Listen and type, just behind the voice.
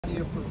do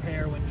you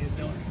prepare when you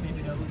don't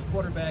maybe know who the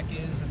quarterback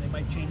is and they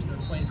might change their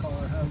play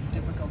caller? How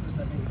difficult does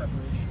that make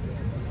preparation?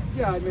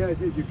 Yeah, I mean, I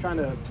think you kind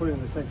of put it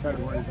in the same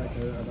category as like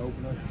an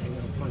opener.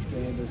 First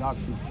game, there's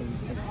obviously some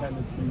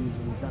tendencies,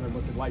 and you kind of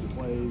look at light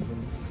plays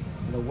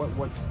and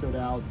what stood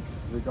out,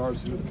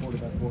 regardless of who the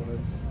quarterback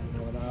was.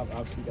 And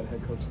obviously you got a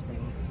head coach that's been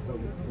an offensive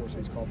coordinator before, so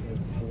he's called plays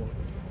before.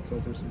 So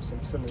there's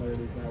some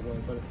similarities that way.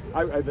 But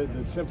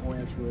the simple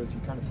answer is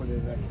you kind of put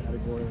it in that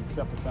category,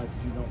 accept the fact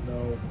that you don't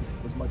know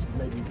as much as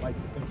maybe you'd like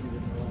to think you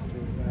would know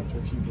after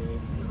a few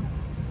games.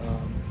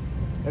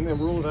 And then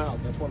rule it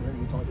out. That's one thing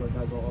we talk to our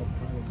guys all the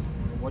time.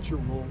 What's your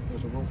rule?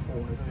 There's a rule for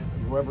it.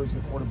 Whoever's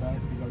the quarterback,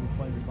 who's ever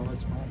playing the guard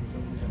spot, who's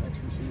ever the X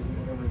receiver,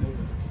 whatever it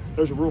is,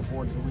 there's a rule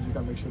for it. So we just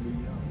got to make sure we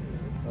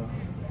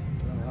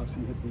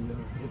obviously hit the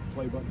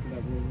play button to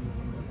that rule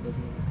and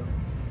doesn't know what's coming.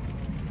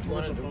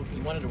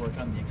 You wanted to work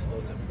on the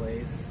explosive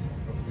plays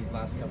over these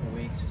last couple of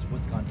weeks. Just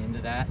what's gone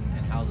into that,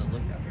 and how's it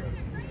looked out here?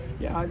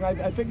 Yeah,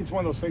 I think it's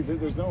one of those things that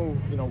there's no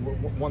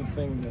one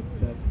thing that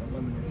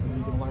eliminates. I mean,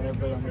 you can line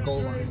everybody on the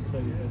goal line and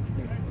say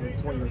that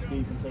 20 yards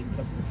deep and say we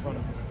kept it in front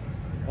of us.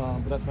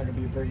 But that's not going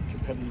to be a very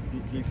competitive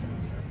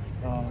defense.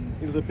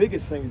 The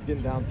biggest thing is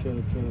getting down to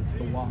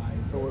the why.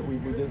 So we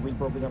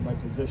broke it down by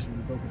position,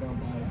 we broke it down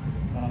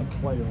by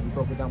player, we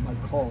broke it down by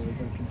call. There's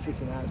a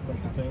consistent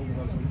aspect of things, and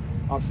those are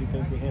obviously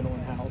things we handle in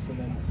house. And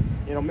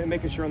then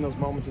making sure in those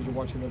moments as you're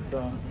watching it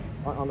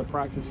on the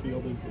practice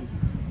field is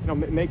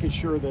making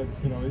sure that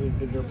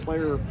is there a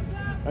player,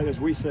 as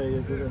we say,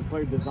 is there a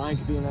player designed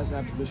to be in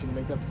that position to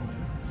make that play?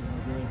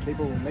 Is he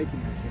capable of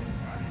making that play?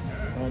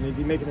 And is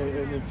he making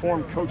an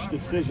informed coach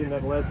decision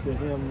that led to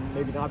him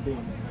maybe not being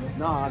there? If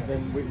not,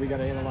 then we got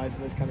to analyze,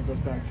 and this kind of goes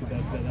back to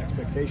that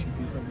expectation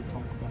piece that we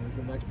talked about. Is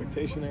it an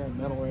expectation there, a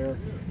mental error,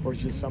 or is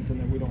it just something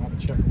that we don't have a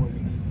check where we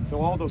need it?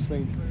 So all those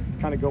things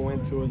kind of go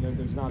into it, and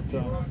there's not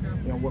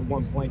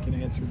one blanket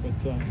answer.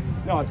 But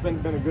no, it's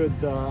been a good,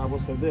 I will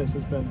say this,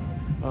 it's been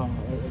a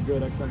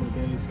good X number of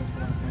days since the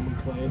last time we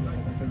played. And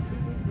I think it's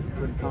a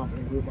pretty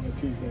confident group on a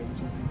Tuesday,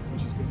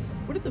 which is good.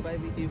 What did the bye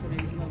week do for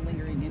maybe some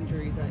lingering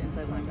injuries at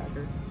inside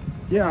linebacker?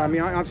 Yeah, I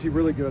mean, obviously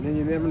really good, and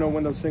you never know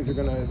when those things are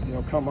going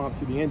to, come.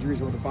 Obviously, the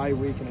injuries or the bye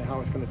week, and how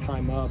it's going to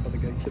time up. But a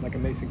kid like a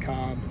Mason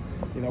Cobb,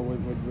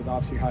 would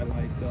obviously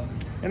highlight.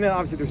 And then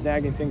obviously there's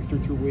nagging things through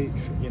 2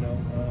 weeks, and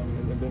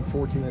I've been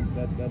fortunate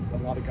that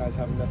a lot of guys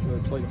haven't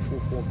necessarily played a full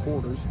 4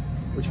 quarters,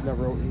 which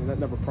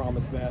never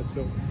promised that.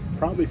 So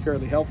probably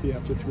fairly healthy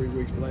after 3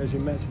 weeks. But as you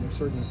mentioned, there's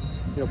certain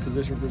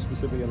position groups,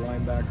 specifically a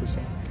linebacker.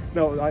 So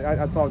no,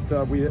 I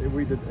thought we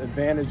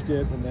advantaged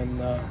it, and then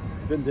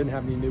didn't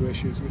have any new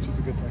issues, which is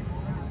a good thing.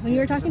 When you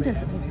were talking to,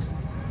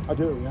 I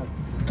do, yeah.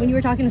 When you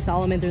were talking to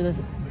Solomon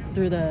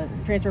through the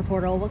transfer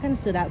portal, what kind of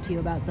stood out to you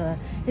about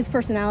his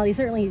personality?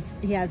 Certainly,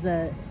 he has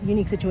a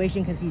unique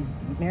situation because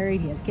he's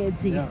married, he has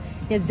kids, he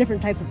has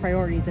different types of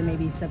priorities than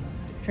maybe some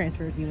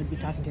transfers you would be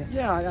talking to.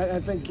 Yeah, I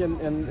think, and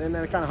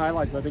that kind of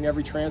highlights. I think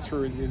every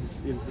transfer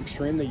is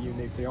extremely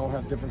unique. They all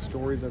have different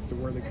stories as to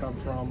where they come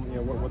from,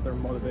 what their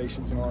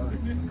motivations are.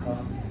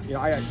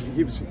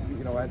 He was,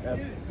 at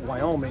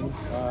Wyoming.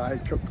 I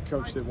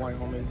coached at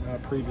Wyoming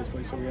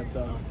previously, so we had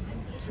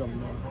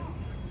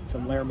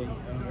some Laramie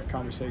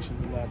conversations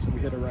in that. So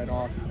we hit it right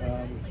off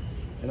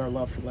in our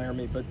love for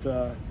Laramie,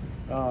 but.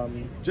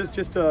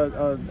 Just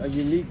a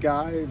unique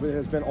guy who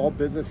has been all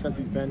business since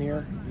he's been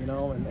here,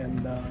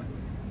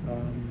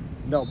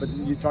 no, but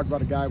you talk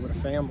about a guy with a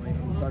family,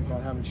 and you talk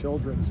about having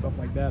children and stuff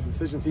like that.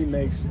 Decisions he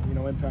makes,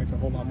 impact a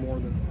whole lot more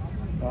than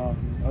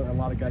a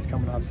lot of guys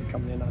coming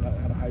in out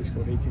of high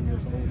school at 18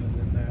 years old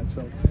and that.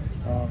 So,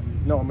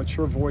 no, a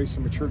mature voice, a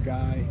mature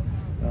guy.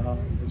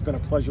 It's been a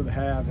pleasure to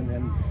have,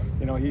 and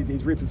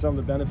he's reaping some of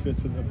the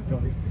benefits of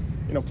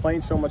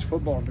playing so much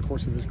football over the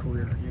course of his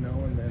career,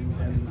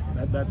 and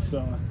that's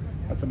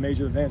a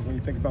major advantage when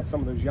you think about some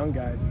of those young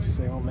guys that you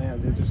say, oh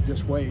man, they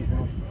just wait.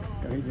 Well,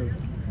 he's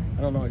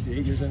I don't know, is he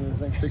 8 years into this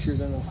thing, 6 years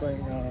into this thing?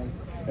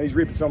 And he's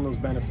reaping some of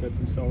those benefits,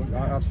 and so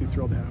obviously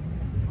thrilled to have him.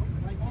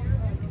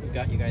 We've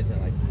got you guys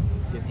at like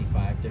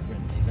 55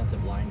 different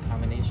defensive line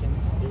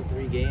combinations through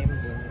 3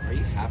 games. Are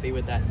you happy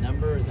with that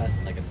number? Is that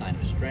like a sign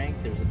of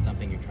strength, or is it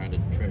something you're trying to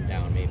trim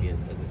down maybe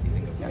as the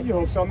season goes on? Yeah, you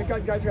hope so. I mean,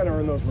 guys got to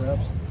earn those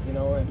reps,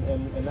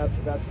 and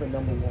that's the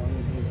number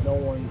one. Is no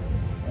one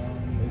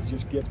is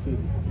just gifted,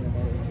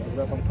 a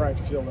rep on the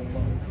practice field and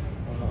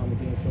on the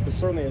game field. But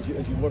certainly, as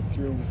you look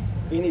through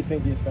anything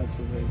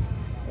defensively,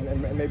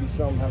 and maybe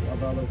some have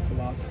other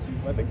philosophies,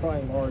 but I think by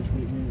and large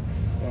we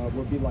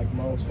will be like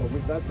most.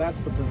 Well, that's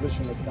the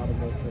position that's got to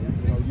go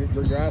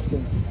to. You're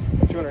asking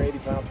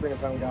 280-pound,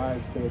 300-pound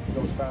guys to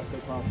go as fast as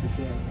they possibly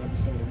can every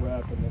single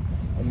rep,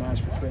 and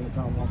match for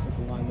 300-pound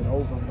offensive linemen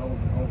over and over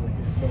and over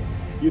again. So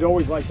you'd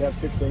always like to have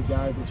 6 to 8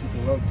 guys that you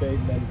can rotate,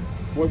 and then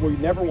what we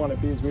never want to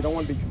be is we don't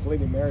want to be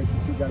completely married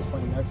to 2 guys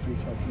playing next to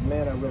each other. So,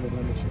 man, I really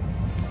limit you.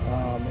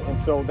 And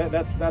so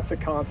that's a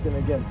constant.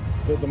 Again,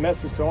 the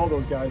message to all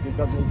those guys, it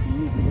doesn't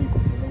need to be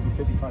equal. Maybe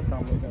 55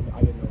 pound weight,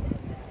 I didn't know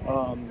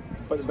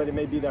that. but it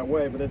may be that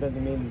way. But it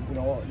doesn't mean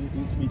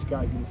each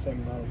guy's doing the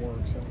same amount of work.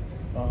 So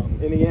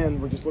in the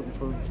end, we're just looking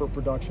for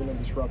production and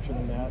disruption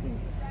in that. And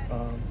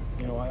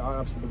I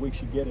obviously the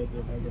weeks you get it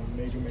has a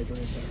major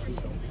impact.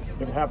 So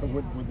if it happens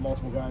with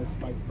multiple guys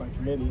by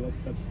committee,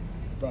 that's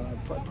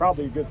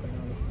probably a good thing,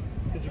 honestly.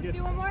 Did you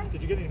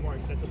get any more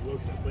extensive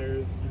looks at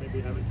players you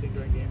maybe haven't seen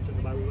during games in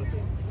the bye week last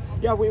week?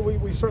 Yeah,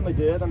 we certainly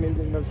did. I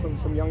mean,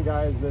 some young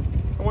guys that.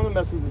 And one of the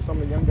messages of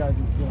some of the young guys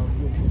is,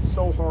 it's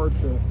so hard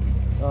to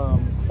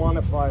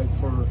quantify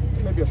for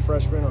maybe a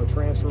freshman or a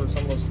transfer or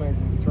some of those things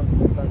in terms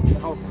of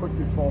impact. How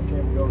quickly fall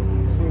camp goes.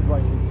 It seems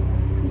like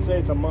you say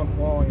it's a month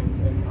long,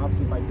 and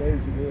obviously by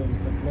days it is,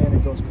 but man,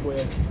 it goes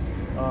quick.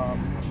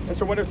 And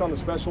so whether it's on the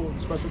special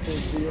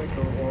teams field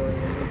or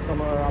in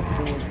some other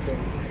opportunities to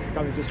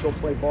kind of just go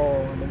play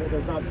ball, I mean,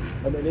 there's not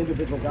an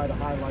individual guy to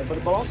highlight,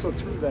 but also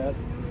through that,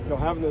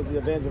 having the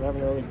advantage of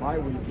having an early bye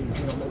week is,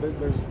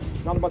 there's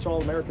not a bunch of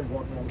All-Americans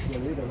walking on the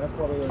field either. And that's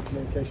part of the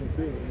communication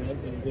too.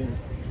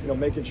 Is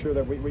making sure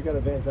that we got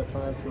advantage that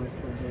time for the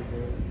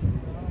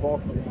ball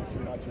club roster,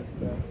 not just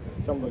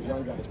some of those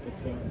young guys.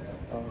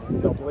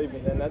 But believe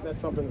me, and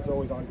that's something that's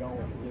always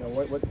ongoing.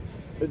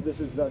 This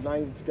is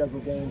 9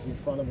 scheduled games in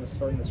front of us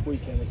starting this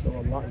weekend, and so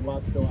a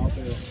lot still out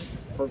there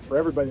for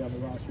everybody on the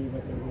roster, even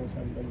if the rules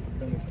haven't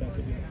been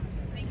extensive yet.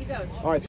 Thank you, Coach. All right.